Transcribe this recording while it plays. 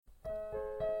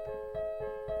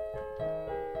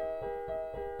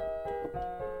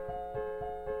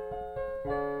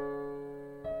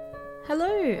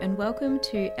Hello and welcome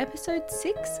to episode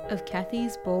 6 of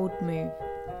Kathy's Bold Move.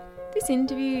 This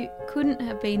interview couldn't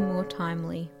have been more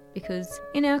timely because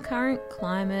in our current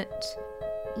climate,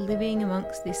 living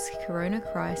amongst this corona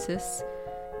crisis,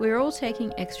 we're all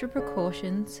taking extra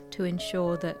precautions to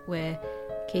ensure that we're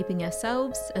keeping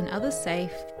ourselves and others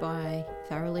safe by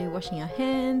thoroughly washing our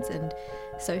hands and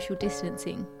social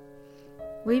distancing.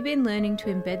 We've been learning to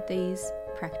embed these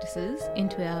practices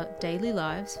into our daily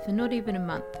lives for not even a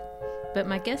month. But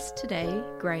my guest today,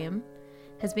 Graham,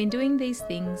 has been doing these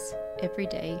things every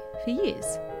day for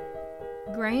years.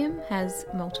 Graham has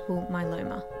multiple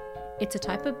myeloma. It's a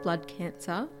type of blood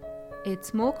cancer.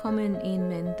 It's more common in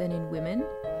men than in women,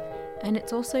 and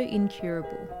it's also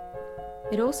incurable.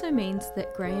 It also means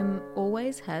that Graham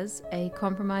always has a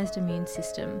compromised immune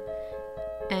system,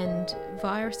 and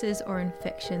viruses or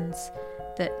infections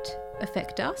that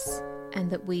affect us and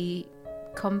that we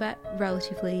combat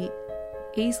relatively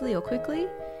easily or quickly,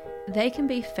 they can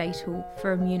be fatal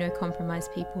for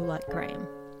immunocompromised people like Graham.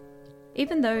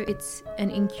 Even though it's an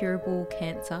incurable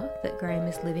cancer that Graham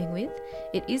is living with,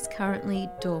 it is currently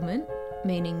dormant,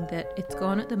 meaning that it's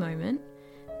gone at the moment,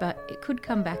 but it could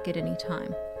come back at any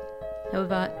time.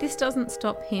 However, this doesn't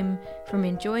stop him from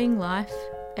enjoying life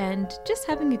and just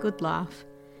having a good laugh.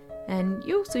 And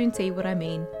you'll soon see what I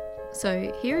mean.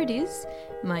 So here it is,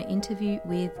 my interview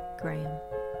with Graham.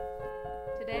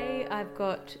 Today I've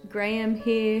got Graham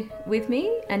here with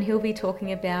me and he'll be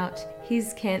talking about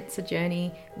his cancer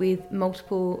journey with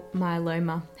multiple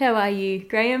myeloma. How are you,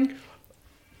 Graham?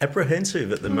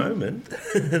 Apprehensive at the moment.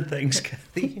 Thanks,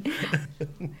 Kathy.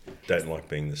 Don't like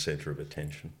being the centre of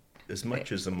attention, as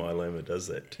much as the myeloma does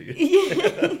that to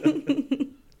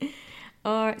you.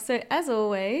 All right, so as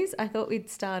always, I thought we'd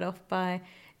start off by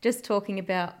just talking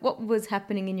about what was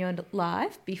happening in your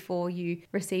life before you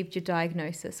received your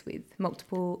diagnosis with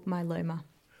multiple myeloma.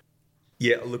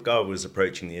 Yeah, look, I was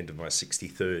approaching the end of my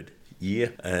 63rd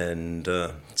year, and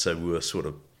so we were sort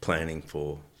of planning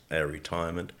for our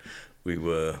retirement. We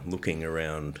were looking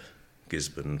around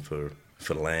Gisborne for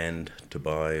land to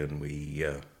buy, and we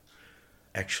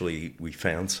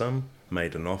found some,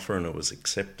 made an offer, and it was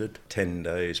accepted 10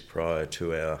 days prior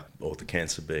to the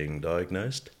cancer being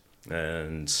diagnosed.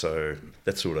 And so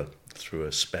that sort of threw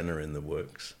a spanner in the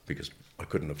works because I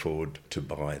couldn't afford to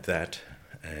buy that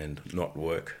and not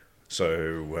work.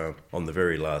 So on the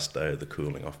very last day of the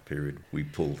cooling off period, we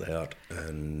pulled out,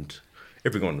 and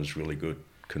everyone was really good.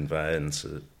 Conveyance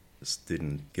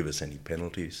didn't give us any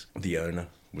penalties. The owner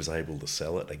was able to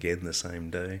sell it again the same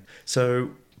day.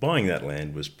 So buying that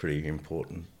land was pretty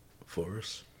important for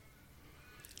us.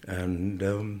 And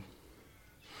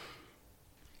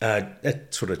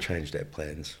that sort of changed our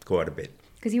plans quite a bit.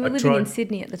 Because you were living in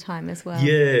Sydney at the time as well.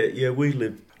 Yeah, we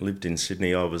lived in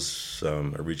Sydney. I was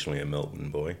originally a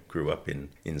Melbourne boy, grew up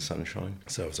in Sunshine,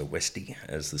 so I was a Westie,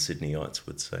 as the Sydneyites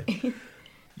would say.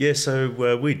 Yeah, so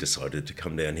we decided to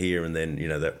come down here, and then,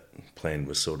 that plan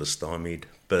was sort of stymied.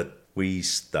 But we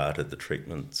started the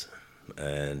treatments,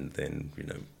 and then,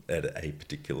 at a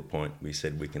particular point, we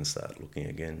said we can start looking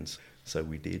again. So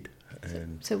we did.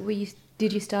 And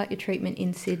did you start your treatment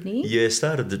in Sydney? Yeah,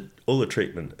 all the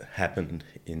treatment happened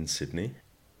in Sydney.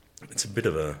 It's a bit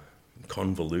of a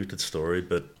convoluted story,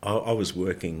 but I was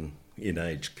working in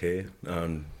aged care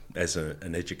as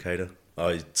an educator.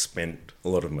 I spent a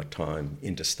lot of my time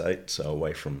interstate, so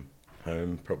away from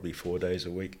home, probably 4 days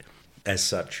a week. As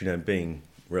such, being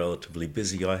relatively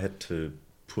busy, I had to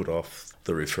put off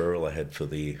the referral I had for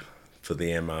the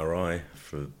MRI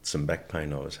for some back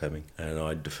pain I was having, and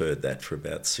I deferred that for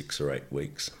about 6 or 8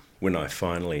 weeks. When I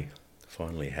finally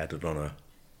had it on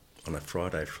a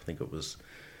Friday, I think it was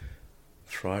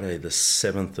Friday the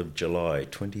 7th of July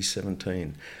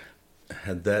 2017,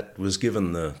 was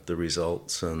given the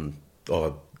results and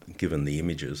given the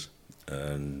images,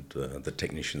 and the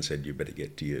technician said you better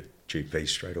get to your GP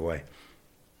straight away.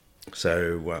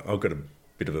 So I've got a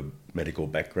bit of a medical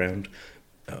background.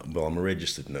 I'm a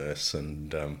registered nurse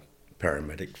and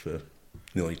paramedic for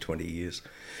nearly 20 years.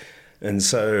 And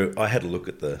so I had a look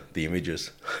at the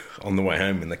images on the way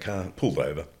home in the car, pulled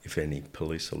over, if any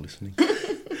police are listening.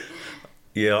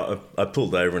 Yeah, I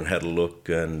pulled over and had a look,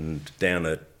 and down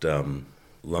at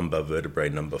lumbar vertebrae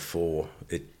number 4,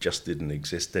 it just didn't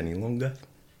exist any longer.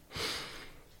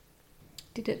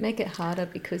 Did it make it harder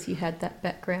because you had that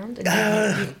background?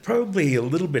 Probably a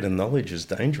little bit of knowledge is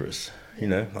dangerous.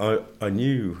 I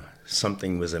knew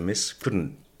something was amiss,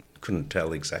 couldn't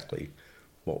tell exactly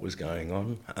what was going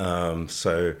on.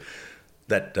 So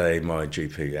that day my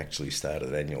GP actually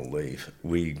started annual leave.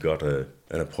 We got an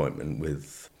appointment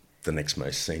with the next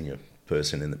most senior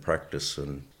person in the practice,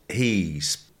 and he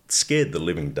scared the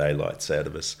living daylights out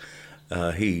of us.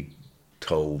 He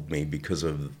told me because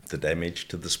of the damage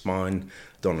to the spine,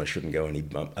 Donna shouldn't go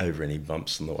over any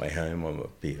bumps on the way home. I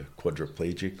might be a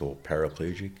quadriplegic or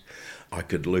paraplegic. I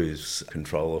could lose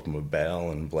control of my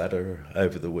bowel and bladder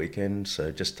over the weekend,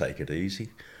 so just take it easy.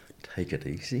 Take it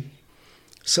easy.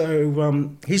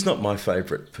 So he's not my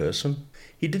favourite person.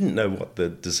 He didn't know what the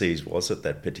disease was at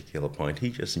that particular point. He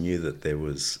just knew that there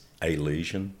was a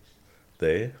lesion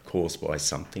there caused by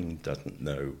something, doesn't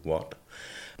know what.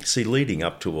 See, leading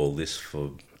up to all this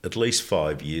for at least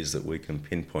 5 years that we can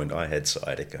pinpoint, I had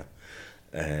sciatica,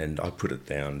 and I put it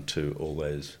down to all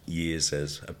those years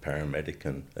as a paramedic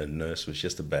and a nurse was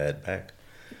just a bad back.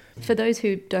 For those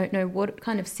who don't know, what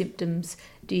kind of symptoms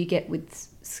do you get with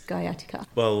sciatica?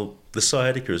 Well, the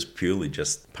sciatica is purely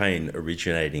just pain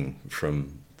originating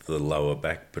from the lower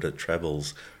back, but it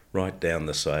travels right down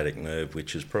the sciatic nerve,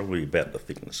 which is probably about the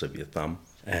thickness of your thumb,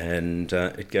 and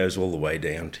it goes all the way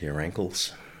down to your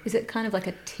ankles. Is it kind of like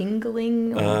a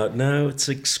tingling? Or? No, it's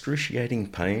excruciating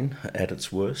pain at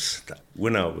its worst.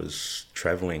 When I was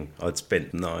travelling, I'd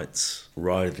spent nights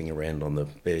writhing around on the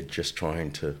bed just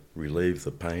trying to relieve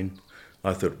the pain.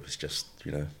 I thought it was just,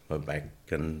 my back.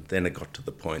 And then it got to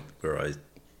the point where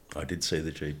I did see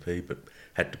the GP, but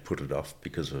had to put it off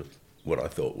because of what I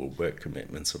thought were work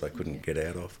commitments that I couldn't get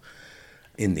out of.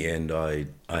 In the end, I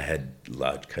had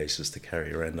large cases to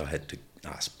carry around. I had to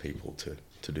ask people to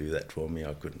do that for me.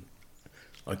 I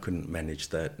couldn't manage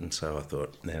that, and so I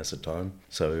thought, now's the time.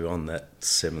 So on that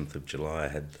 7th of July, I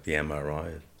had the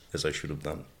MRI, as I should have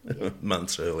done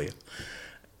months earlier.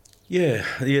 Yeah,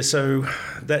 so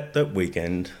that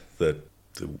weekend, the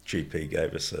GP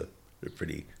gave us a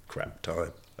pretty crap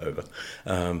time over.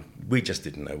 We just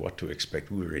didn't know what to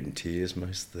expect. We were in tears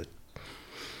most of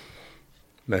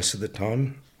the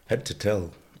time. Had to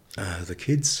tell the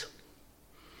kids,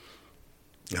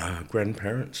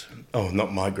 grandparents. Oh,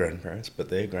 not my grandparents, but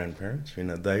their grandparents.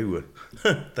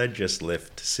 They'd just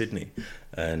left Sydney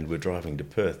and were driving to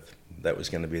Perth. That was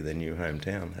going to be their new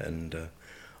hometown. And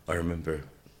I remember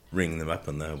ringing them up,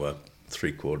 and they were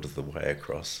 3/4 of the way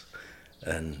across.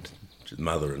 And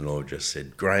mother-in-law just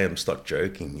said, "Graham, stop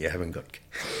joking. You haven't got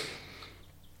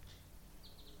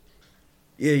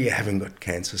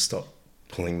cancer. Stop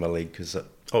pulling my leg," because I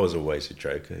was always a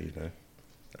joker,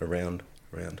 around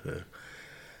her.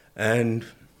 And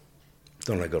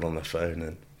then I got on the phone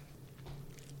and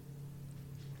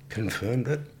confirmed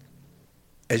it.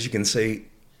 As you can see,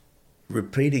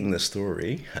 repeating the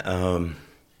story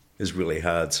is really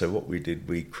hard. So what we did,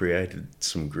 we created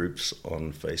some groups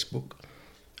on Facebook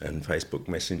and Facebook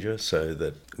Messenger so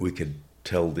that we could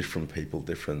tell different people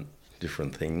different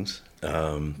things.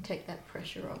 Take that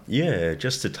pressure off. Yeah,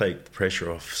 just to take the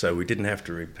pressure off, so we didn't have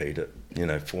to repeat it,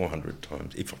 400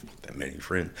 times, if I've got that many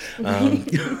friends.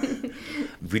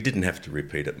 We didn't have to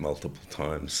repeat it multiple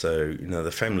times, so,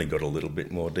 the family got a little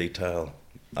bit more detail.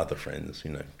 Other friends,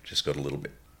 just got a little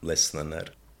bit less than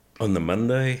that. On the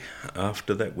Monday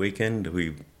after that weekend,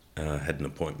 we had an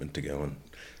appointment to go and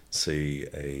see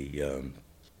a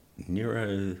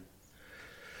neurosurgeon.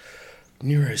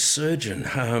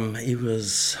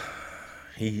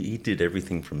 He did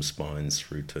everything from spines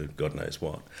through to God knows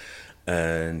what.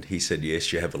 And he said,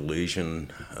 yes, you have a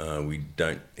lesion. We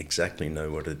don't exactly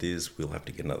know what it is. We'll have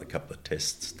to get another couple of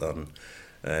tests done.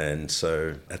 And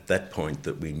so at that point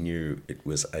that we knew it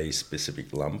was a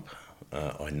specific lump,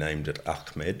 I named it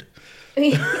Ahmed.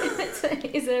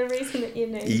 Is there a reason that you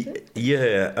named it?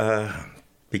 Yeah,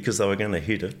 because they were going to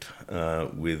hit it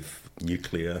with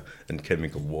nuclear and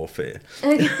chemical warfare.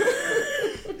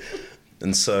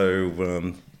 And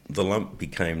so the lump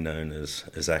became known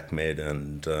as Ahmed,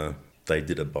 and they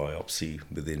did a biopsy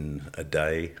within a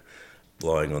day.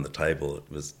 Lying on the table, it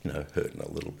was hurting a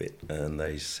little bit, and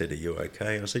they said, "Are you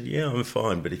okay?" I said, "Yeah, I'm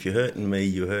fine, but if you're hurting me,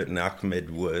 you're hurting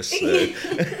Ahmed worse." So,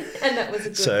 and that was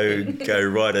a good thing. Go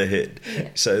right ahead. Yeah.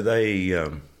 So they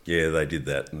did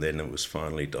that, and then it was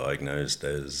finally diagnosed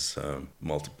as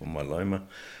multiple myeloma.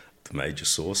 The major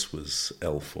source was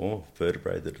L4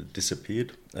 vertebrae that had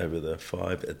disappeared over the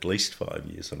at least 5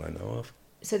 years that I know of.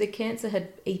 So the cancer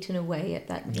had eaten away at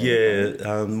that vertebrae?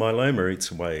 Yeah, myeloma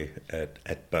eats away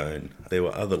at bone. There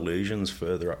were other lesions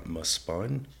further up my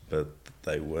spine, but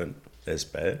they weren't as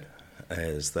bad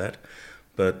as that.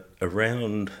 But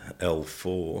around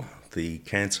L4, the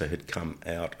cancer had come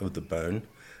out of the bone,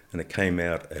 and it came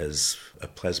out as a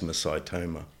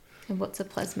plasmacytoma. And what's a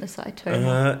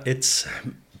plasmacytoma?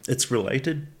 It's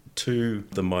related to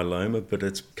the myeloma, but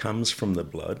it comes from the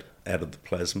blood, out of the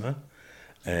plasma.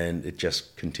 and it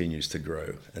just continues to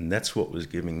grow. And that's what was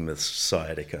giving me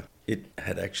sciatica. It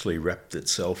had actually wrapped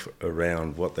itself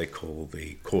around what they call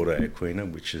the chordae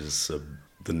equina, which is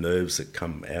the nerves that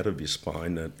come out of your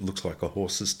spine. It looks like a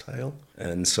horse's tail.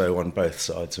 And so on both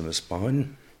sides of my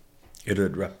spine, it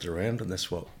had wrapped around, and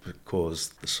that's what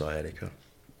caused the sciatica.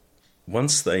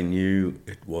 Once they knew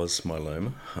it was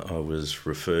myeloma, I was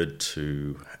referred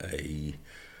to a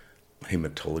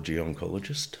hematology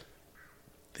oncologist.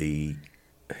 The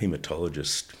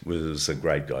hematologist was a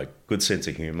great guy, good sense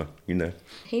of humour, you know.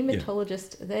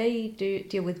 Hematologist, they do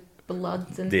deal with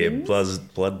bloods and Their things?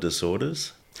 blood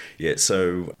disorders. Yeah,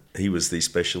 so he was the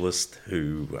specialist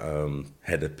who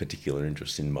had a particular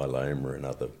interest in myeloma and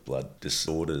other blood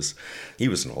disorders. He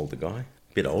was an older guy,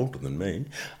 a bit older than me,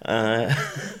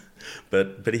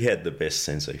 but he had the best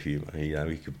sense of humour.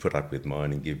 He could put up with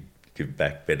mine and give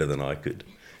back better than I could.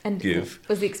 And give.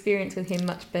 was the experience with him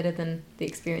much better than the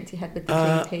experience you had with the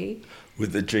GP?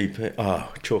 With the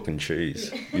GP, chalk and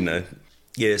cheese, you know.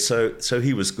 Yeah, so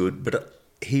he was good, but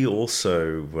he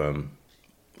also,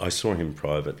 I saw him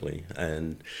privately,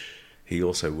 and he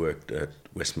also worked at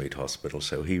Westmead Hospital,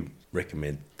 so he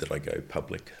recommended that I go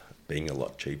public, being a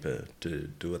lot cheaper to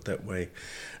do it that way.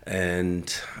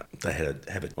 And they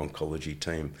have an oncology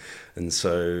team. And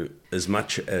so as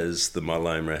much as the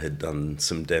myeloma had done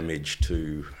some damage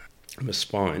to my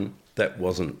spine, that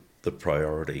wasn't the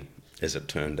priority, as it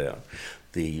turned out.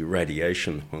 The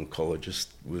radiation oncologist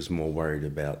was more worried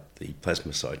about the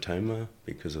plasmacytoma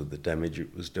because of the damage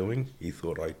it was doing. He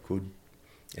thought I could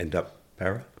end up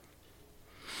para.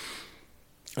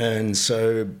 And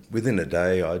so within a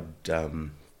day, I'd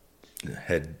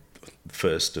had the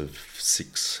first of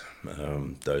 6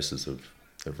 doses of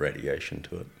radiation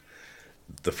to it.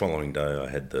 The following day I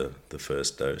had the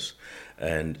first dose,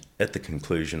 and at the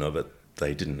conclusion of it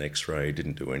they didn't x-ray,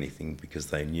 didn't do anything, because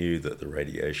they knew that the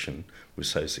radiation was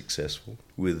so successful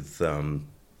with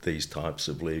these types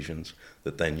of lesions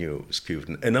that they knew it was cured.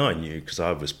 And I knew, because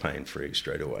I was pain-free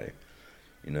straight away,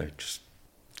 just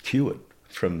cured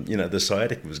from, the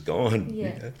sciatic was gone.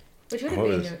 Yeah. Which would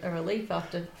have been a relief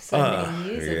after so many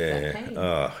years of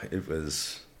that pain. It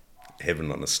was heaven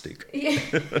on a stick. Yeah.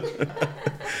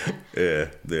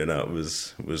 It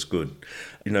was good.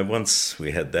 Once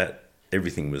we had that,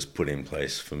 everything was put in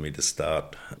place for me to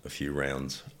start a few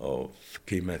rounds of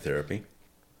chemotherapy.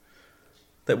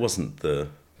 That wasn't the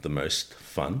most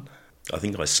fun. I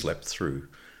think I slept through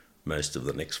most of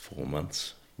the next 4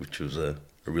 months, which was a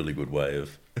really good way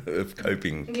of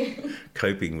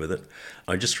coping with it.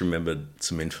 I just remembered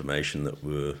some information that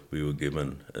we were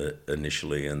given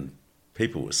initially, and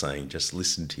people were saying, just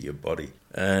listen to your body.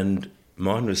 And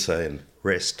mine was saying,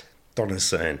 rest. Donna's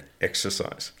saying,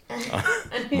 exercise.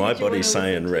 My body's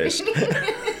saying, rest.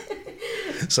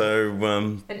 So...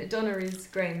 and Donna is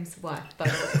Graham's wife, by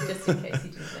the way, just in case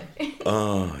you didn't know.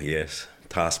 Oh, yes.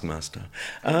 Taskmaster.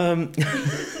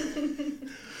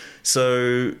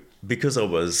 So... because I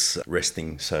was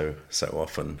resting so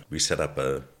often, we set up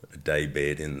a day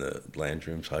bed in the lounge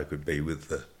room so I could be with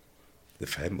the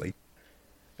family.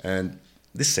 And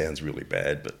this sounds really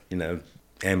bad, but,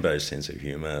 Ambo's sense of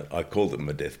humour, I called it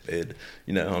my deathbed.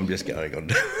 I'm just going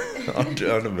on,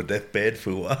 on my deathbed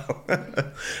for a while.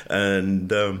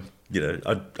 And,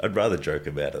 I'd rather joke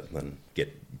about it than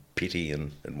get pity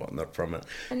and whatnot from it.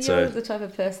 And you're the type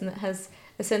of person that has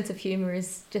a sense of humour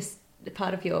is just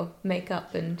part of your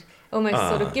makeup, and almost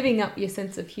sort of giving up your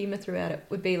sense of humour throughout it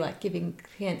would be like giving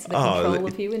cancer the control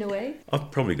of you in a way. I've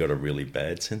probably got a really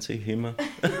bad sense of humour.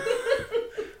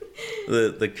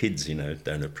 The kids,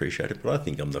 don't appreciate it, but I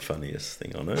think I'm the funniest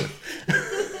thing on earth.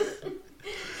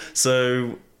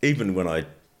 So even when I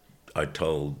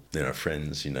told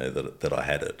friends, that I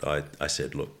had it, I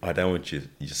said, look, I don't want your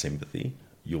sympathy.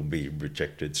 You'll be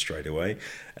rejected straight away,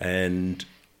 and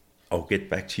I'll get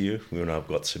back to you when I've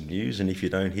got some news. And if you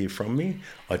don't hear from me,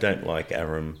 I don't like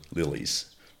arum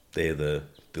lilies. They're the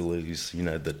lilies,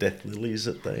 the death lilies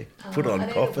that they put on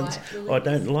coffins. I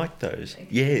don't like those. Okay.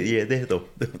 Yeah, they're the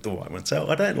white ones. So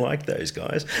I don't like those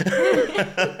guys.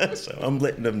 So I'm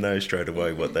letting them know straight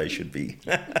away what they should be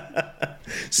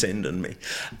sending me.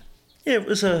 Yeah, it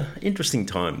was an interesting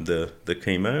time, the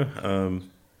chemo.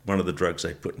 One of the drugs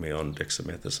they put me on,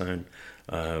 dexamethasone,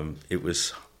 it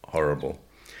was horrible.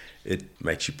 It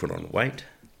makes you put on weight,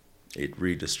 it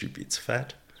redistributes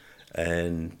fat,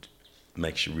 and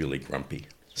makes you really grumpy.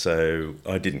 So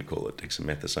I didn't call it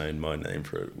dexamethasone. My name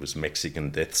for it was Mexican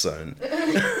Death Zone.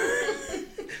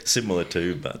 Similar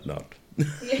to, but not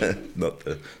not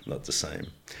the same.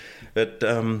 But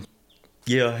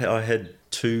I had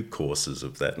 2 courses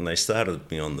of that, and they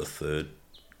started me on the 3rd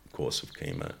course of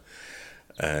chemo.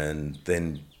 And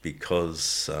then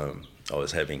because I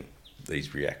was having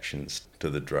these reactions to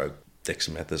the drug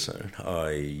dexamethasone,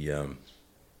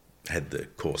 I had the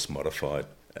course modified,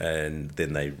 and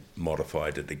then they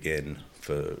modified it again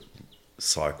for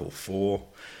cycle 4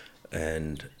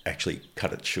 and actually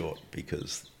cut it short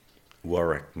because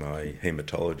Warwick, my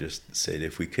haematologist, said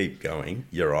if we keep going,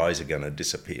 your eyes are going to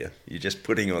disappear. You're just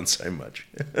putting on so much,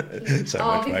 much because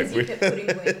weight. you kept putting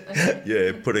weight. Okay.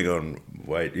 Yeah, putting on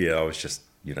weight. Yeah, I was just,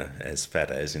 as fat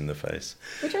as in the face.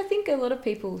 Which I think a lot of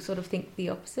people sort of think the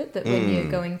opposite, that when you're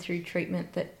going through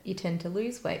treatment that you tend to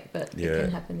lose weight, but it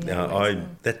can happen the other way as well.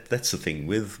 That's the thing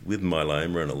with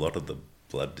myeloma and a lot of the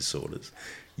blood disorders.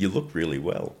 You look really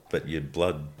well, but your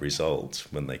blood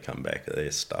results, when they come back, they're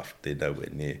stuffed. They're nowhere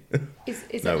near. Is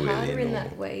it harder in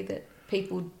that way that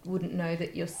people wouldn't know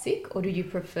that you're sick, or do you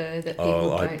prefer that people don't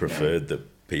know? I preferred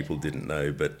that people didn't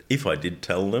know, but if I did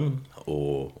tell them,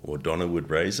 or Donna would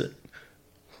raise it,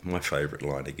 my favourite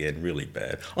line again, really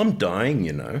bad. I'm dying,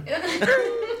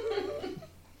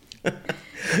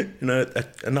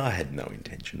 And I had no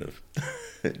intention of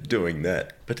doing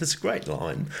that, but it's a great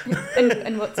line.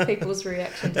 And what's people's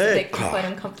reaction? Does it make them quite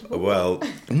uncomfortable? Well,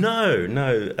 no.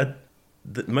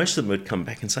 Most of them would come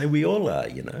back and say, we all are,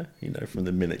 from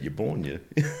the minute you're born,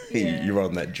 you're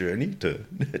on that journey to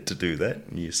do that,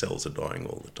 and your cells are dying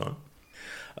all the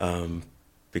time.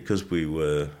 Because we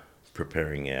were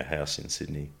preparing our house in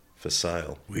Sydney for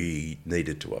sale, we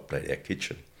needed to update our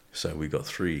kitchen. So we got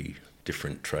 3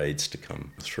 different trades to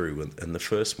come through, and the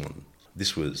first one,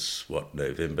 this was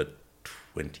November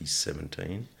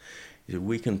 2017, he said,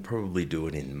 we can probably do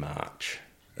it in March.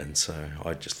 And so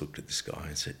I just looked at this guy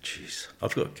and said, geez,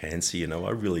 I've got cancer,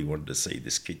 I really wanted to see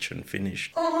this kitchen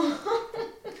finished.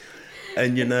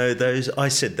 And I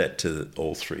said that to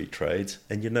all 3 trades,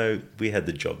 and we had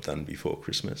the job done before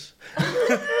Christmas.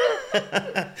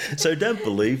 So don't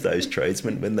believe those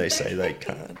tradesmen when they say they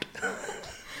can't.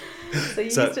 So you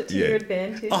used it to your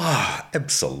advantage?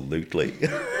 Absolutely.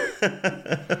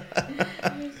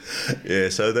 Yeah,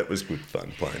 so that was good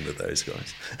fun playing with those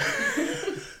guys.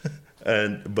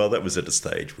 And, well, that was at a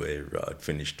stage where I'd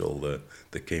finished all the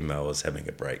chemo. I was having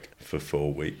a break for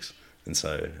 4 weeks. And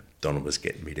so Donna was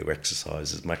getting me to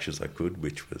exercise as much as I could,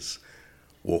 which was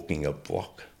walking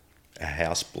a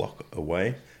house block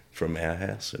away from our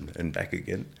house and back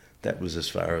again. That was as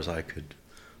far as I could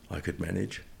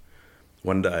manage.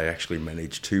 One day I actually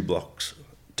managed 2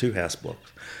 house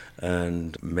blocks,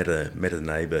 and met a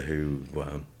neighbour who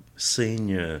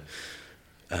senior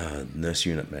nurse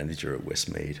unit manager at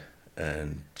Westmead,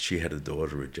 and she had a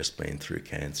daughter who had just been through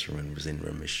cancer and was in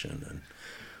remission and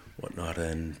whatnot,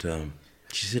 and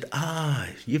she said,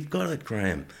 you've got it,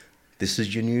 Graham. This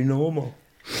is your new normal.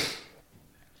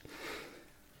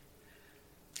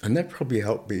 And that probably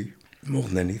helped me more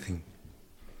than anything.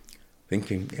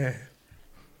 Thinking,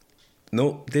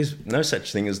 no, there's no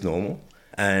such thing as normal.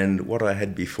 And what I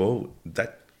had before,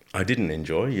 that I didn't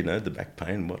enjoy, the back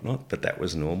pain and whatnot, but that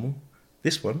was normal.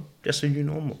 This one, just a new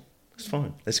normal. It's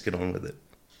fine. Let's get on with it.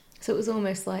 So it was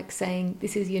almost like saying,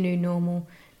 this is your new normal,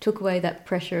 took away that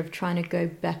pressure of trying to go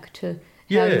back to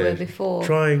how you were before.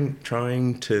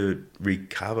 Trying to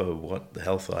recover what the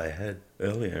health I had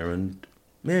earlier. And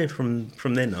from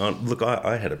then on, look,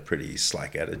 I had a pretty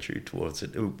slack attitude towards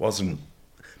it. It wasn't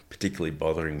particularly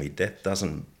bothering me. Death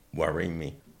doesn't worry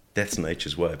me. Death's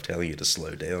nature's way of telling you to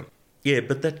slow down. Yeah,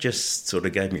 but that just sort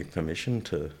of gave me permission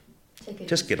to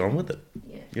just get on with it,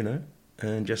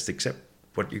 and just accept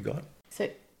what you got. So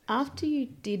after you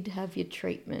did have your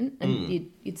treatment and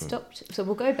you'd stopped, so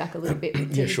we'll go back a little bit.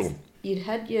 Yeah, sure. You'd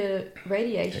had your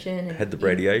radiation. Had the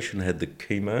radiation, had the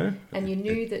chemo. And you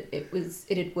knew that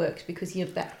it had worked because your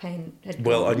back pain had gone.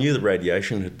 Well, I knew the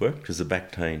radiation had worked because the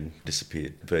back pain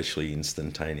disappeared virtually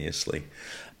instantaneously.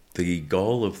 The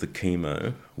goal of the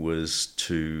chemo was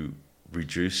to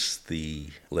reduce the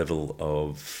level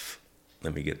of,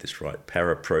 let me get this right,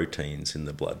 paraproteins in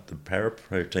the blood. The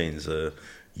paraproteins are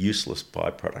useless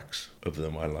byproducts of the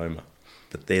myeloma,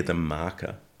 but they're the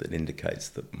marker that indicates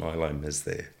that myeloma is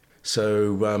there.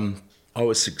 So I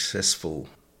was successful,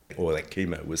 or that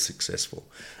chemo was successful,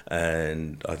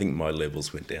 and I think my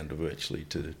levels went down to virtually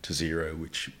to 0,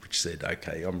 which said,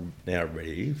 okay, I'm now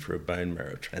ready for a bone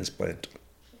marrow transplant.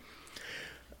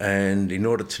 And in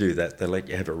order to do that, they let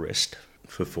you have a rest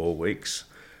for 4 weeks,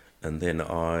 and then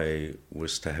I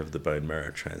was to have the bone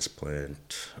marrow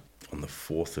transplant on the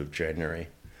 4th of January,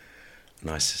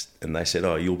 and they said,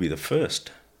 you'll be the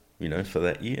first, for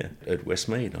that year at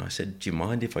Westmead. And I said, do you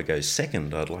mind if I go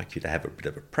second? I'd like you to have a bit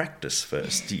of a practice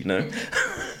first,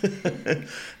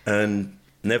 And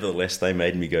nevertheless, they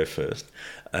made me go first.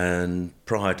 And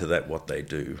prior to that, what they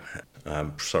do,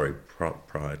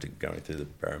 prior to going through the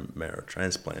bone marrow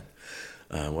transplant.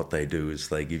 What they do is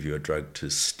they give you a drug to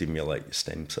stimulate your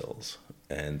stem cells,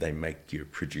 and they make you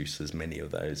produce as many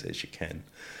of those as you can.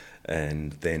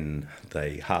 And then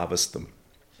they harvest them.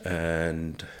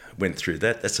 And went through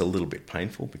that. That's a little bit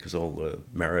painful because all the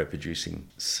marrow-producing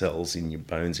cells in your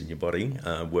bones in your body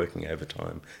are working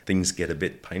overtime. Things get a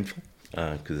bit painful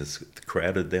because it's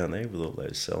crowded down there with all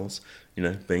those cells,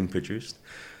 being produced.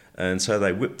 And so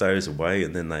they whip those away,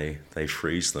 and then they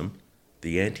freeze them.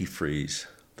 The antifreeze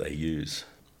they use,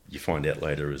 you find out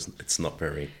later, is it's not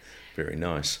very, very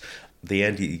nice. The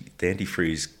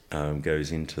antifreeze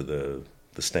goes into the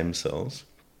stem cells,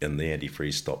 and the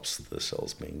antifreeze stops the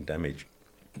cells being damaged.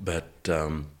 But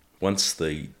once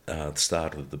the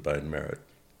start of the bone marrow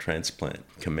transplant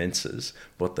commences,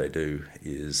 what they do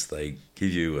is they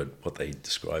give you what they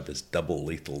describe as double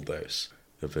lethal dose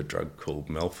of a drug called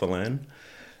Melphalan.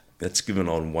 That's given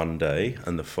on one day,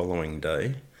 and the following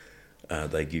day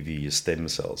they give you your stem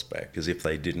cells back, because if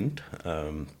they didn't,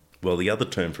 the other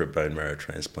term for a bone marrow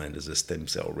transplant is a stem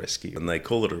cell rescue, and they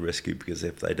call it a rescue because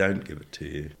if they don't give it to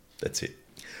you, that's it.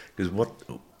 Because what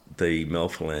the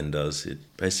Melphalan does, it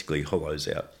basically hollows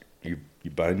out your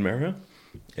bone marrow.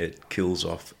 It kills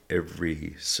off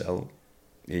every cell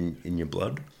in your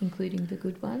blood. Including the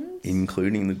good ones?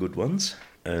 Including the good ones.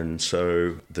 And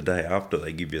so the day after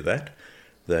they give you that,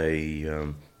 they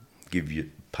give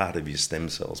you part of your stem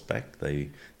cells back.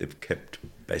 They've kept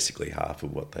basically half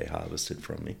of what they harvested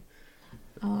from me.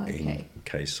 Oh, okay. In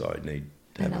case I need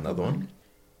to have another one.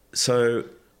 So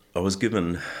I was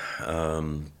given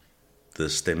the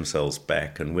stem cells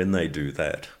back, and when they do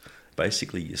that,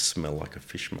 basically you smell like a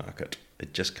fish market.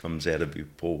 It just comes out of your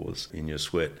pores in your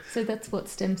sweat. So that's what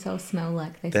stem cells smell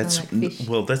like? Smell like fish?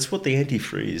 Well, that's what the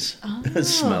antifreeze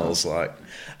smells like.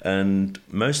 And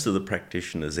most of the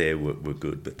practitioners there were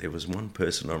good, but there was one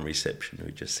person on reception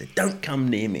who just said, "Don't come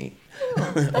near me."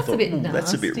 Oh, that's a bit nasty.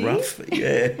 That's a bit rough,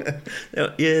 yeah.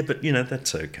 Yeah, but,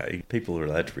 that's okay. People are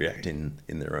allowed to react in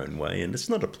their own way, and it's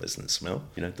not a pleasant smell.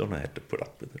 Donna had to put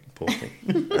up with it, poor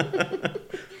thing.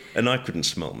 And I couldn't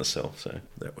smell myself, so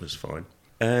that was fine.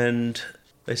 And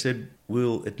they said,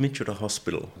 "We'll admit you to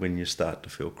hospital when you start to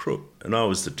feel crook." And I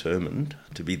was determined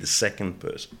to be the second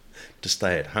person to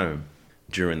stay at home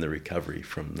during the recovery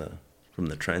from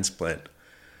the transplant.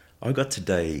 I got to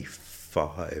day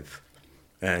 5,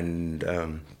 and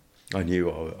I knew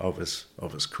I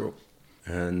was crook.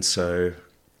 And so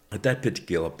at that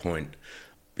particular point,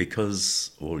 because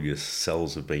all your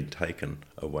cells have been taken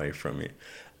away from you,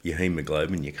 your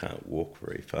haemoglobin, you can't walk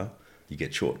very far. You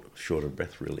get short of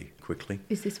breath really quickly.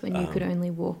 Is this when you could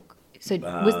only walk? So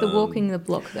was the walking the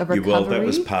block of recovery? Well, that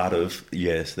was part of,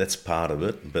 yes, that's part of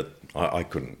it, but I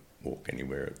couldn't walk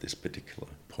anywhere at this particular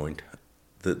point.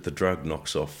 The drug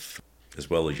knocks off, as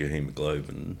well as your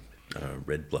haemoglobin,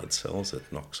 red blood cells. It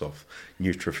knocks off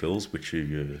neutrophils, which are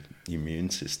your immune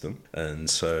system. And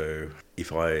so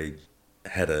if I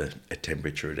had a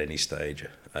temperature at any stage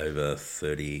over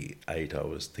 38, I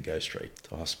was to go straight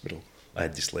to hospital. I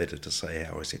had this letter to say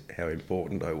how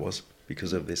important I was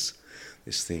because of this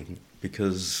thing.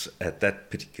 Because at that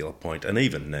particular point, and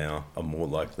even now, I'm more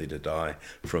likely to die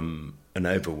from an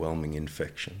overwhelming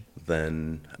infection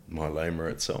than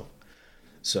myeloma itself.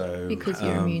 So because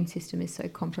your immune system is so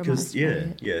compromised.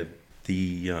 Yeah.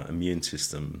 The immune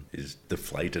system is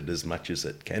deflated as much as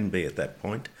it can be at that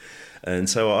point. And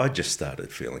so I just started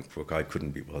feeling crook. I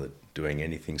couldn't be bothered doing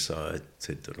anything, so I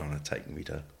said to Donna, "Take me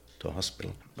to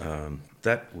hospital."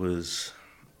 That was,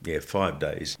 5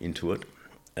 days into it.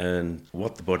 And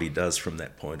what the body does from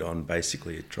that point on,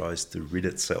 basically it tries to rid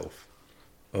itself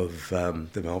of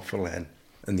the Melphalan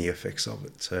and the effects of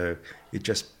it. So it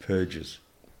just purges.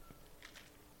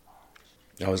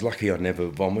 I was lucky I never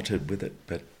vomited with it,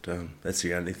 but that's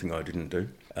the only thing I didn't do.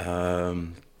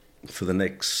 For the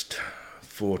next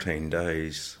 14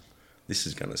 days, this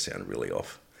is going to sound really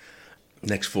off.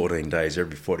 Next 14 days,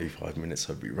 every 45 minutes,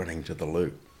 I'd be running to the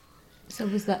loo. So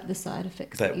was that the side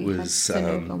effects that you was had?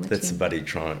 So no that's the body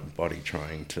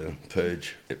trying to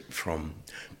purge it from,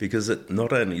 because it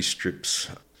not only strips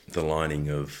the lining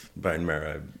of bone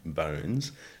marrow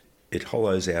bones, it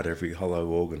hollows out every hollow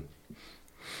organ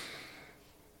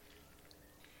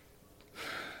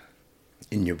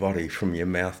in your body, from your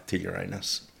mouth to your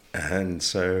anus. And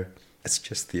so it's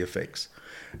just the effects.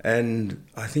 And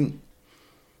I think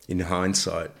in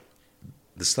hindsight,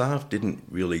 the staff didn't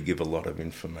really give a lot of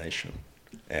information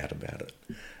out about it.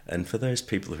 And for those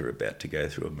people who are about to go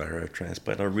through a marrow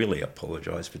transplant, I really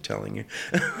apologise for telling you.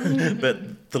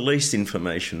 But the least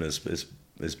information is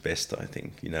best, I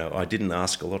think. I didn't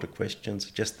ask a lot of questions,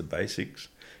 just the basics.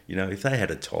 If they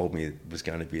had told me it was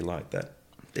going to be like that,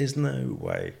 there's no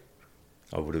way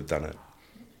I would have done it.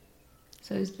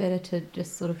 So it's better to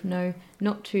just sort of know,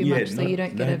 not too much so you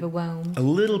don't get overwhelmed. A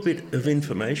little bit of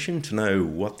information to know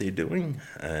what they're doing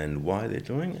and why they're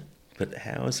doing it, but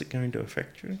how is it going to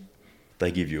affect you?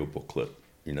 They give you a booklet.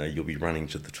 You'll be running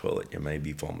to the toilet, you may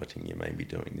be vomiting, you may be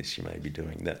doing this, you may be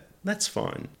doing that. That's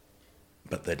fine.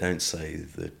 But they don't say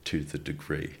to the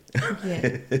degree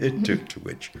to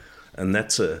which. And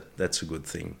that's a good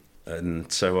thing.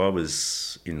 And so I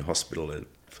was in hospital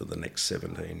for the next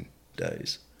 17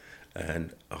 days.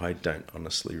 And I don't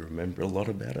honestly remember a lot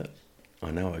about it. I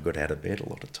know I got out of bed a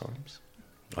lot of times.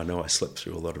 I know I slept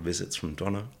through a lot of visits from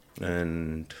Donna.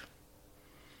 And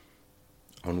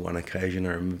on one occasion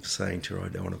I remember saying to her, I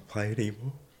don't want to play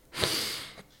anymore.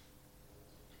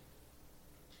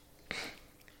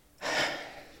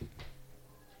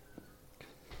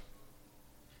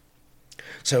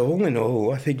 So all in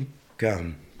all, I think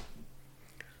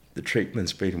the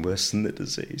treatment's been worse than the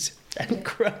disease. And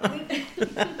cry.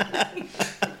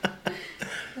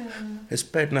 It's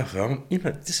bad enough.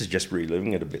 This is just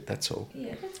reliving it a bit, that's all.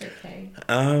 Yeah, that's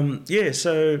okay.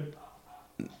 So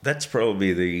that's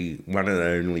probably the one and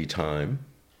only time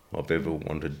I've ever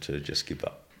wanted to just give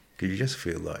up. Because you just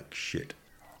feel like shit.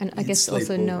 And I guess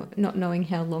also not knowing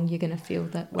how long you're going to feel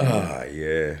that way.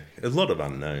 Yeah. A lot of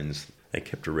unknowns. They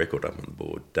kept a record up on the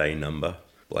board. Day number,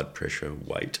 blood pressure,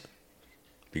 weight.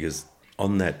 Because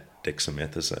on that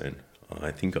dexamethasone,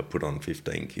 I think I put on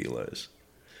 15 kilos.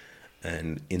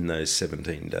 And in those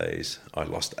 17 days, I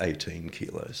lost 18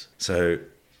 kilos. So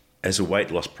as a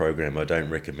weight loss program, I don't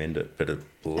recommend it, but it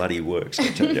bloody works, I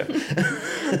tell you.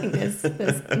 I think there's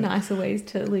nicer ways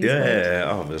to lose weight.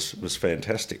 Yeah, it was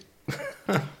fantastic.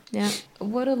 Now,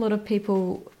 what a lot of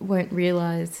people won't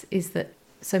realise is that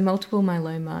multiple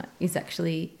myeloma is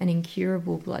actually an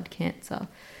incurable blood cancer.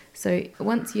 So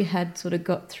once you had sort of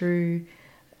got through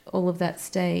all of that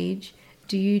stage,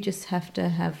 do you just have to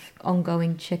have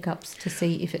ongoing checkups to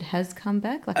see if it has come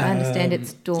back? Like, I understand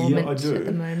it's dormant at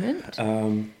the moment.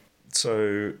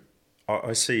 So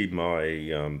I see my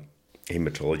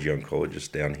haematology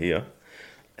oncologist down here.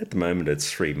 At the moment,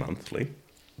 it's 3 monthly.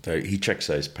 So he checks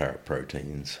those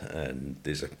paraproteins, and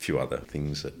there's a few other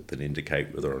things that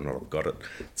indicate whether or not I've got it.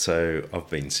 So I've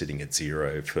been sitting at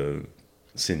 0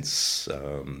 since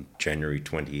January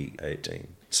 2018.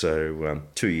 So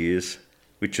 2 years,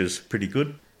 which is pretty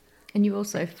good. And you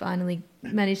also finally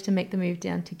managed to make the move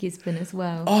down to Gisborne as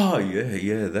well. Oh,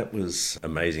 yeah, that was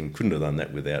amazing. Couldn't have done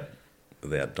that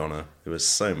without Donna. There was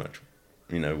so much,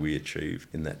 we achieved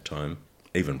in that time.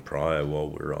 Even prior, while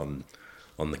we were on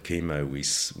the chemo, we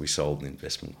sold an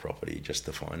investment property just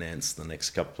to finance the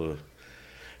next couple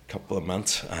of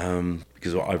months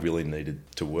because I really needed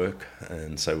to work,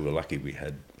 and so we were lucky we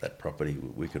had that property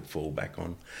we could fall back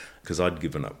on, because I'd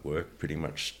given up work pretty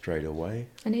much straight away.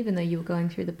 And even though you were going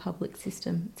through the public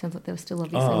system, it sounds like there was still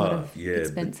obviously a lot of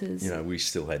expenses. But, we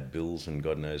still had bills and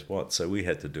God knows what, so we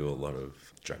had to do a lot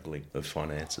of juggling of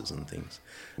finances and things.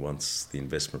 Once the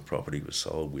investment property was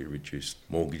sold, we reduced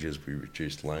mortgages, we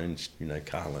reduced loans,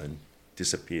 car loan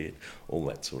disappeared, all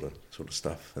that sort of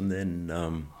stuff. And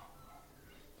then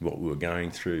what we were going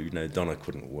through, Donna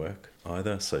couldn't work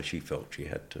either, so she felt she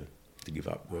had to give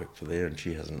up work for there, and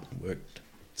she hasn't worked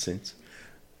since.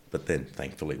 But then,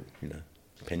 thankfully,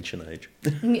 pension age,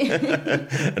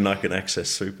 and I can access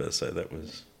super, so that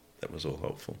was all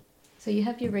helpful. So you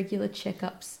have your regular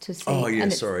checkups to see. Oh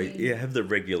yeah, have the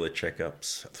regular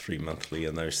checkups 3 monthly,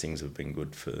 and those things have been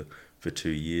good for 2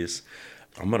 years.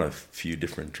 I'm on a few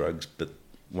different drugs, but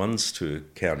one's to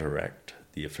counteract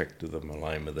the effect of the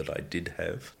myeloma that I did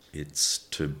have. It's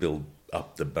to build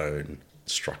up the bone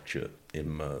structure in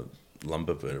my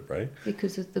lumbar vertebrae.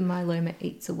 Because the myeloma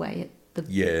eats away at the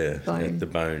bone. At the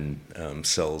bone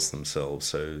cells themselves.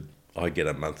 So I get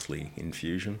a monthly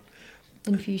infusion.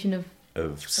 Infusion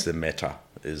of Zometa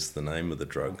is the name of the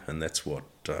drug, and that's what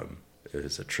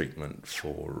is a treatment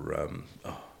for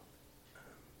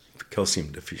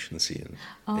calcium deficiency.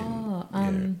 I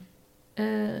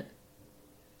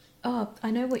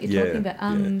know what you're talking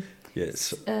about.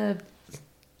 Yes.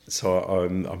 So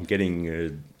I'm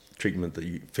getting treatment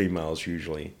that females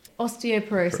usually.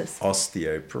 Osteoporosis.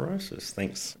 Osteoporosis,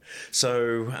 thanks.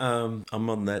 So I'm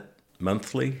on that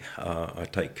monthly. I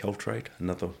take Caltrate,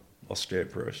 another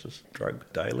osteoporosis drug,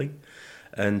 daily.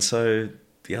 And so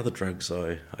the other drugs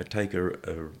I take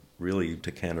are really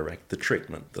to counteract the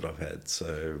treatment that I've had.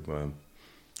 So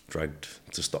drugged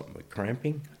to stop my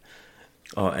cramping.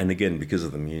 Oh, and again, because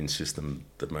of the immune system,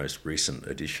 the most recent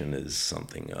addition is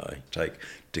something I take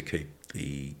to keep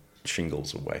the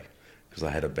shingles away, because I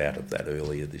had a bout of that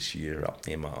earlier this year up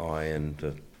near my eye, and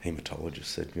the haematologist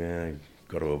said, yeah, you've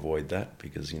got to avoid that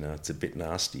because, it's a bit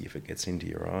nasty if it gets into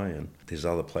your eye, and there's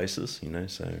other places,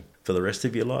 so for the rest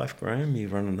of your life, Graham, you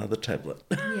run another tablet.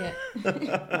 Yeah.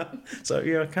 So,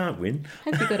 I can't win.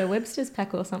 Hope you got a Webster's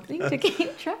pack or something to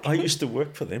keep track. I used to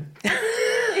work for them.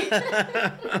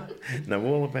 Know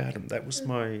all about them. That was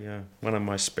my one of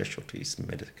my specialties,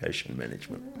 medication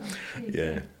management.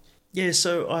 Yeah. Yeah,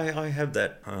 so I have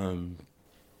that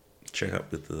check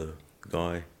up with the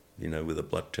guy, with a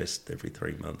blood test every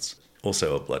 3 months.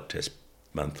 Also a blood test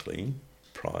monthly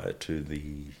prior to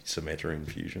the Sameta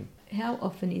infusion. How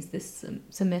often is this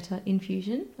Sameta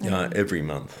infusion? Every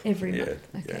month. Every month,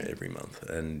 okay. Yeah, every month.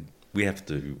 And we have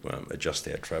to adjust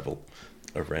our travel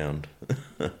around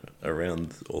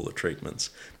all the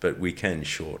treatments, but we can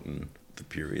shorten the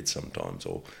period sometimes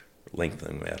or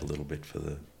lengthen them out a little bit for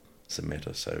the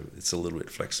Sameta, so it's a little bit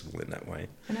flexible in that way.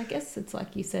 And I guess it's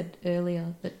like you said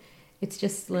earlier, that it's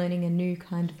just learning a new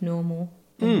kind of normal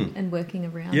and working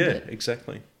around it. Yeah,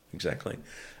 exactly.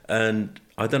 And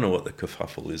I don't know what the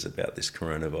kerfuffle is about this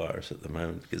coronavirus at the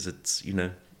moment, because it's,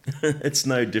 it's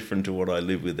no different to what I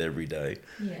live with every day.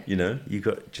 Yeah.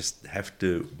 You just have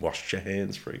to wash your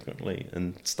hands frequently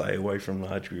and stay away from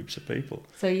large groups of people.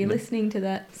 So you're listening to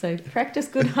that. So practice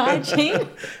good hygiene.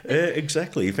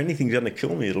 Exactly. If anything's going to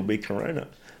kill me, it'll be corona.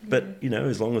 But,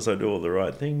 as long as I do all the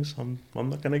right things, I'm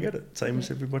not going to get it. Same as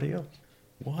everybody else.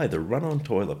 Why? The run on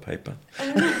toilet paper.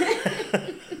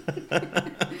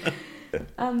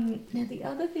 Now, the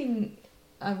other thing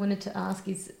I wanted to ask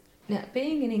is, now,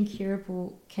 being an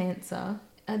incurable cancer,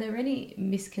 are there any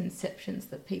misconceptions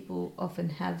that people often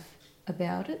have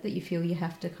about it that you feel you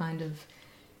have to kind of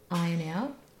iron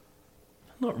out?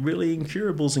 Not really.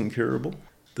 Incurable's incurable.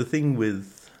 The thing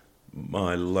with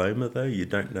myeloma, though, you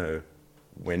don't know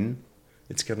when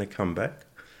it's going to come back.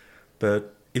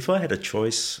 But if I had a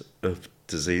choice of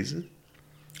diseases,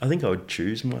 I think I would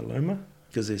choose myeloma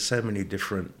because there's so many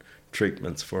different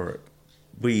treatments for it.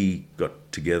 We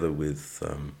got together with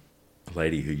a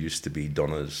lady who used to be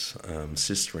Donna's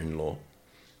sister-in-law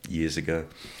years ago,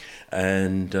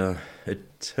 and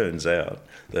it turns out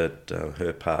that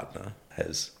her partner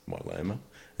has myeloma,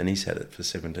 and he's had it for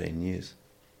 17 years.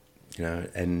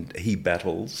 And he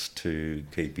battles to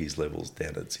keep his levels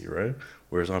down at 0,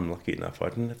 whereas I'm lucky enough I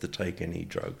didn't have to take any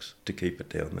drugs to keep it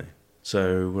down there.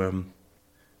 So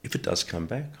if it does come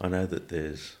back, I know that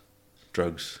there's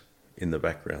drugs in the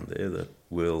background there that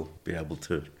will be able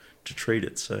to treat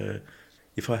it. So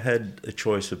if I had a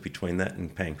choice of between that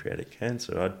and pancreatic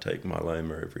cancer, I'd take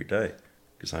myeloma every day,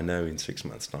 because I know in 6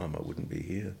 months' time I wouldn't be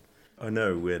here. I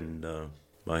know when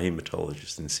my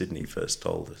haematologist in Sydney first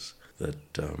told us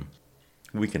that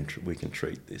we can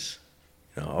treat this.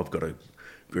 I've got a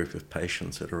group of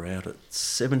patients that are out at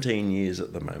 17 years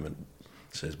at the moment,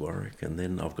 says Warwick, and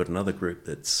then I've got another group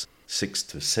that's 6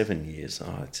 to 7 years.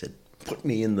 I said, put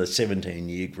me in the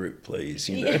 17-year group, please.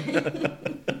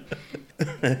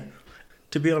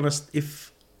 To be honest,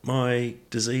 if my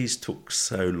disease took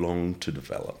so long to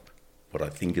develop, what I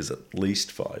think is at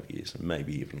least 5 years, and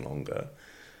maybe even longer,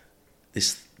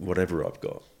 this, whatever I've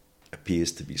got,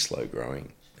 appears to be slow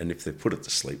growing. And if they put it to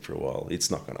sleep for a while,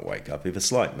 it's not going to wake up. If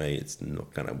it's like me, it's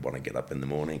not going to want to get up in the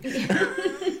morning.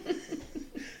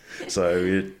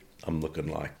 So I'm looking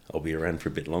like I'll be around for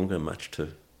a bit longer, much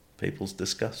to people's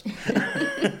disgust.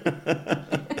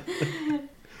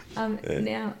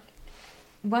 Now,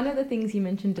 one of the things you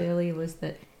mentioned earlier was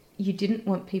that you didn't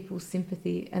want people's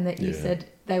sympathy, and that you said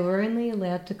they were only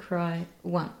allowed to cry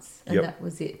once, and that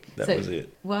was it. That was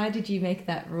it. Why did you make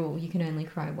that rule? You can only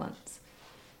cry once.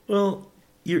 Well,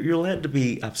 you're allowed to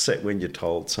be upset when you're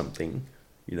told something,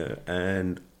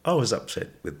 and I was upset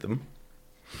with them.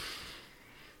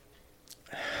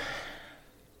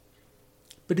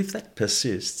 But if that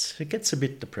persists, it gets a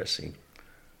bit depressing.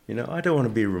 I don't want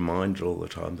to be reminded all the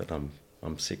time that I'm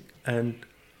sick. And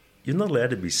you're not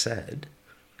allowed to be sad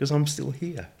because I'm still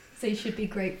here. So you should be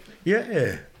grateful.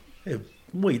 Yeah.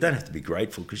 Well, you don't have to be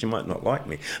grateful because you might not like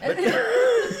me.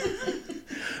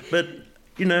 But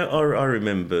I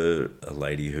remember a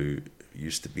lady who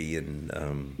used to be in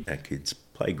our kids'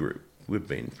 playgroup. We've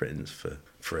been friends for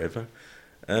forever.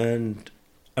 And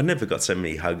I never got so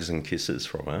many hugs and kisses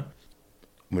from her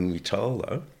when we told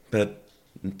her. But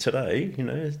today,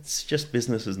 it's just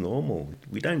business as normal.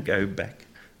 We don't go back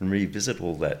and revisit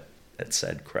all that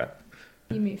sad crap.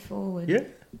 You move forward. Yeah.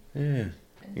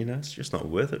 It's just not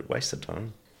worth it. Waste of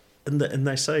time. And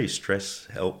they say stress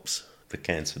helps the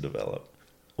cancer develop.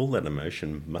 All that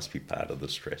emotion must be part of the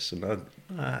stress. And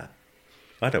I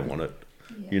don't want it,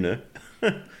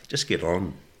 Just get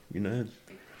on,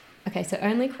 Okay, so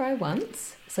only cry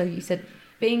once. So you said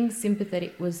being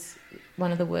sympathetic was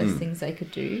one of the worst things they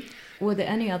could do. Were there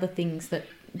any other things that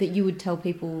you would tell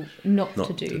people not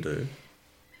to do?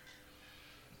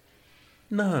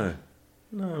 No,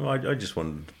 I just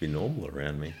wanted to be normal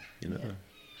around me,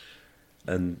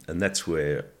 and that's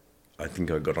where I think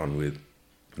I got on with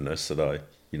the nurse that I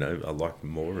liked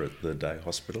more at the day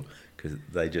hospital, because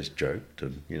they just joked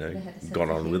and got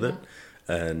on with it,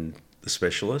 and the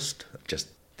specialist just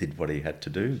did what he had to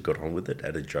do, got on with it,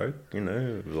 had a joke,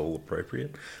 it was all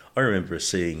appropriate. I remember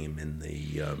seeing him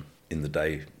in the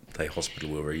day hospital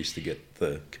where I used to get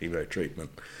the chemo treatment.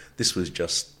 This was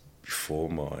just before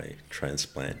my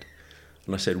transplant.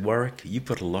 And I said, "Warwick, you've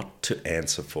got a lot to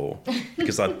answer for,"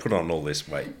 because I'd put on all this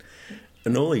weight.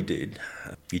 And all he did,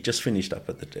 he just finished up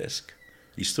at the desk.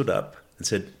 He stood up and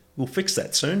said, "We'll fix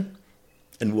that soon,"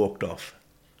 and walked off.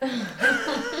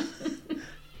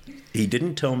 He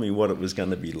didn't tell me what it was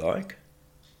going to be like.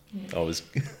 Yeah. I was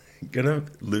going to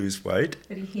lose weight.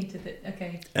 But he hinted that,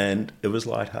 okay. And it was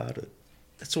lighthearted.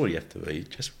 That's all you have to be.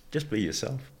 Just be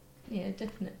yourself. Yeah,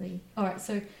 definitely. All right,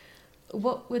 so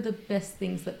what were the best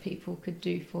things that people could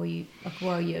do for you, like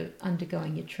while you're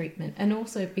undergoing your treatment? And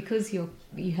also, because you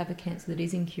have a cancer that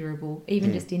is incurable,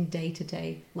 even just in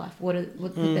day-to-day life, what are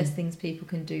the best things people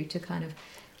can do to kind of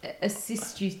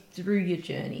assist you through your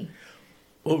journey?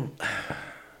 Well,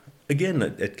 again,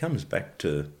 it comes back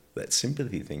to that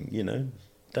sympathy thing,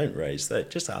 Don't raise that.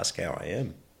 Just ask how I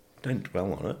am. Don't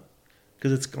dwell on it,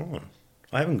 because it's gone.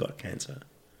 I haven't got cancer.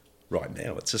 Right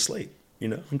now, it's asleep.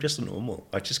 I'm just a normal.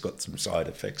 I just got some side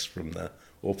effects from the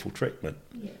awful treatment.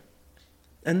 Yeah.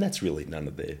 And that's really none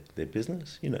of their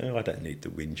business. I don't need to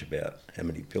whinge about how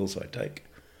many pills I take.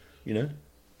 I'm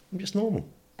just normal.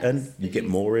 And you get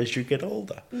more as you get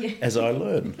older, as I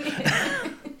learn.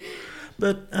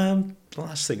 But the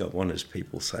last thing I want is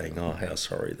people saying, "Oh, how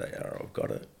sorry they are, I've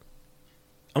got it."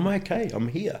 I'm okay, I'm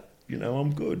here,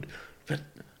 I'm good. But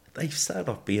they start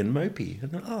off being mopey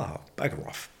and, bugger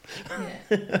off.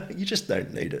 Yeah. You just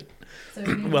don't need it. So,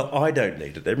 well, I don't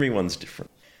need it. Everyone's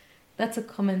different. That's a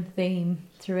common theme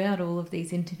throughout all of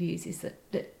these interviews, is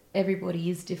that everybody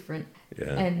is different.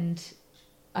 Yeah. And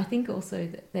I think also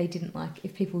that they didn't like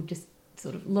if people just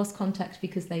sort of lost contact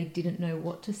because they didn't know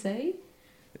what to say.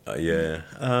 Yeah.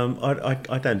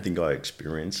 I don't think I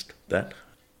experienced that.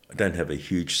 I don't have a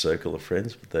huge circle of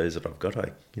friends, but those that I've got,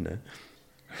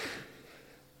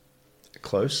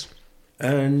 close.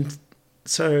 And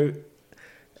so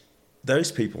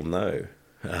those people know.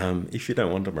 If you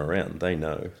don't want them around, they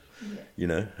know.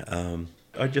 Yeah.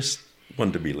 I just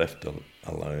want to be left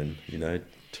alone,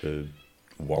 to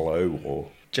wallow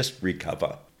or just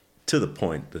recover. To the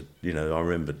point that, I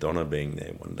remember Donna being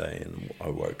there one day and I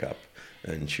woke up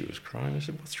and she was crying. I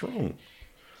said, "What's wrong?"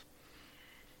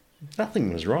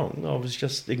 Nothing was wrong. I was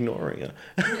just ignoring her.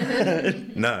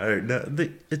 No,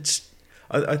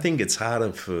 I think it's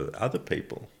harder for other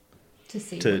people to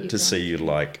see you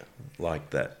like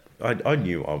that. I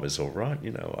knew I was all right.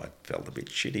 I felt a bit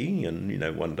shitty,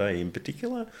 and one day in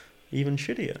particular, even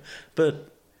shittier.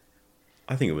 But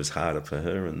I think it was harder for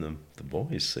her and the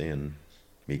boys seeing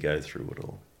me go through it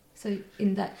all. So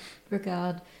in that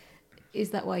regard,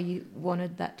 is that why you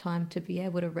wanted that time to be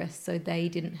able to rest, so they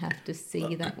didn't have to see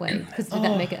you that way? Because did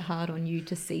that make it hard on you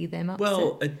to see them upset?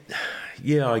 Well,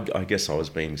 I guess I was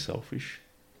being selfish.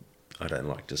 I don't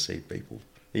like to see people,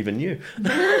 even you,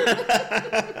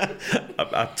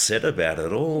 upset about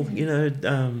it all.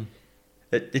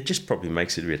 It just probably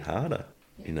makes it a bit harder.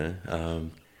 No,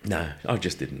 I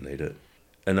just didn't need it,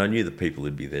 and I knew the people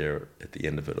would be there at the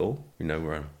end of it all.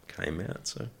 Where I came out,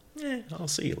 so. Yeah, I'll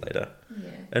see you later.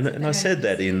 Yeah. And I said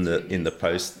that in the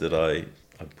post that I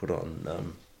put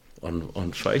on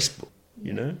Facebook.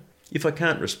 If I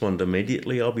can't respond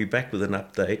immediately, I'll be back with an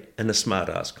update and a smart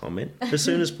ass comment as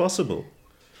soon as possible.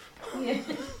 Yeah.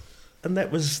 And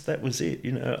that was it.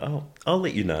 I'll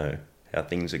let you know how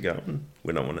things are going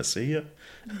when I want to see you.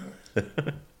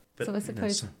 But, so I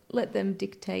suppose let them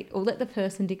dictate, or let the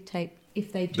person dictate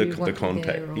if they do want the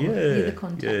contact. You there, or the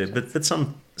contact. Yeah, but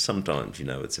sometimes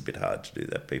it's a bit hard to do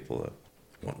that. People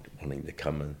are wanting to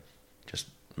come and just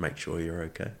make sure you're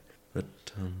okay. But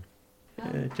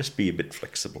just be a bit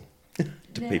flexible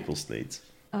to people's needs.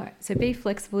 All right, so be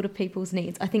flexible to people's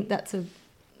needs. I think that's a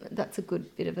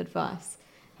good bit of advice.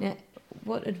 Now,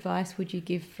 what advice would you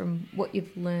give from what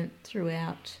you've learnt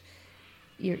throughout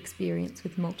your experience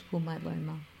with multiple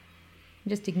myeloma?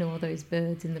 Just ignore those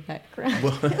birds in the background.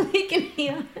 Well, we can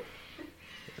hear.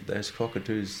 Those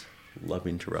cockatoos love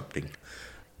interrupting.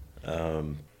 I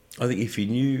think if you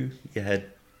knew you had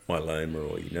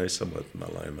myeloma or someone with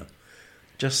myeloma,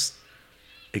 just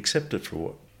accept it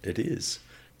for it is.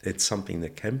 It's something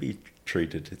that can be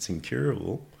treated. It's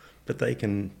incurable, but they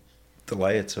can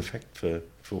delay its effect for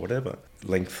whatever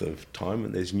length of time,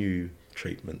 and there's new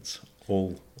treatments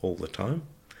all the time.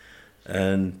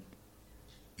 And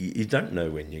you don't know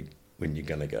when you're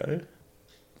going to go.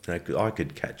 I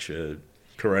could catch a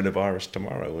coronavirus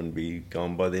tomorrow and be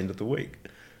gone by the end of the week.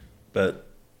 But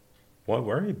why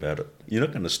worry about it? You're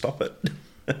not going to stop it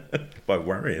by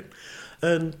worrying.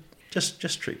 And just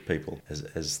treat people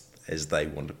as they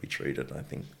want to be treated, I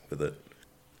think, with it.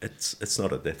 It's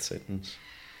not a death sentence.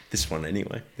 This one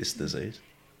anyway, this disease.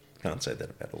 Can't say that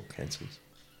about all cancers.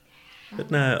 But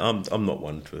no, I'm not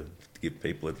one to give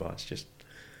people advice. Just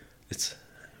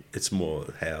it's more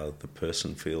how the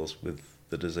person feels with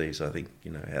the disease. I think,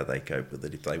 how they cope with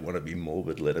it. If they want to be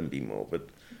morbid, let them be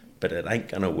morbid. But it ain't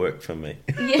going to work for me.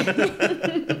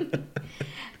 Yeah.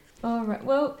 All right.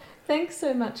 Well, thanks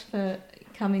so much for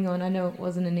coming on. I know it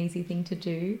wasn't an easy thing to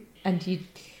do, and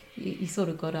you sort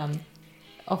of got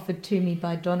offered to me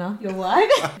by Donna, your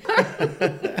wife,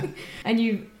 and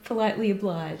you politely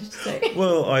obliged. So.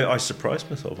 Well, I surprised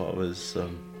myself. I was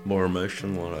more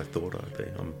emotional than I thought I'd be.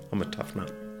 I'm a tough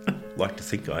nut. Like to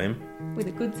think I am. With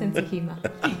a good sense of humour.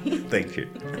 Thank you.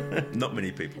 Not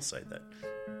many people say that.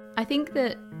 I think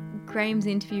that Graham's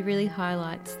interview really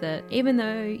highlights that even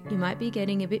though you might be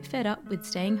getting a bit fed up with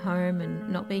staying home and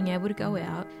not being able to go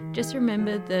out, just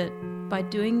remember that by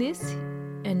doing this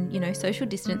and, social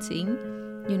distancing,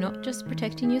 you're not just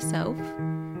protecting yourself,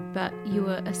 but you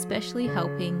are especially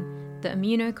helping the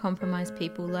immunocompromised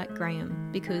people like Graham,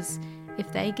 because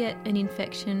if they get an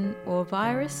infection or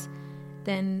virus,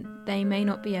 then they may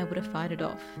not be able to fight it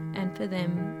off, and for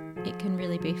them it can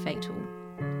really be fatal.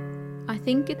 I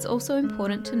think it's also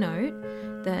important to note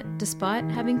that despite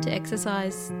having to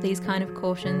exercise these kind of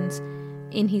cautions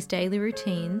in his daily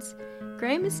routines,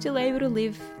 Graham is still able to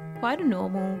live quite a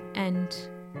normal and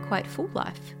quite full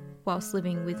life whilst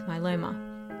living with myeloma.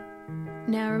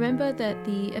 Now remember that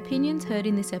the opinions heard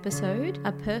in this episode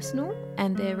are personal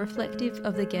and they're reflective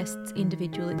of the guests'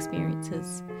 individual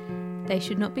experiences. They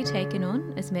should not be taken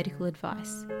on as medical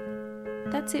advice.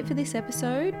 That's it for this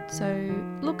episode, so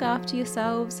look after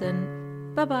yourselves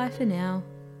and bye-bye for now.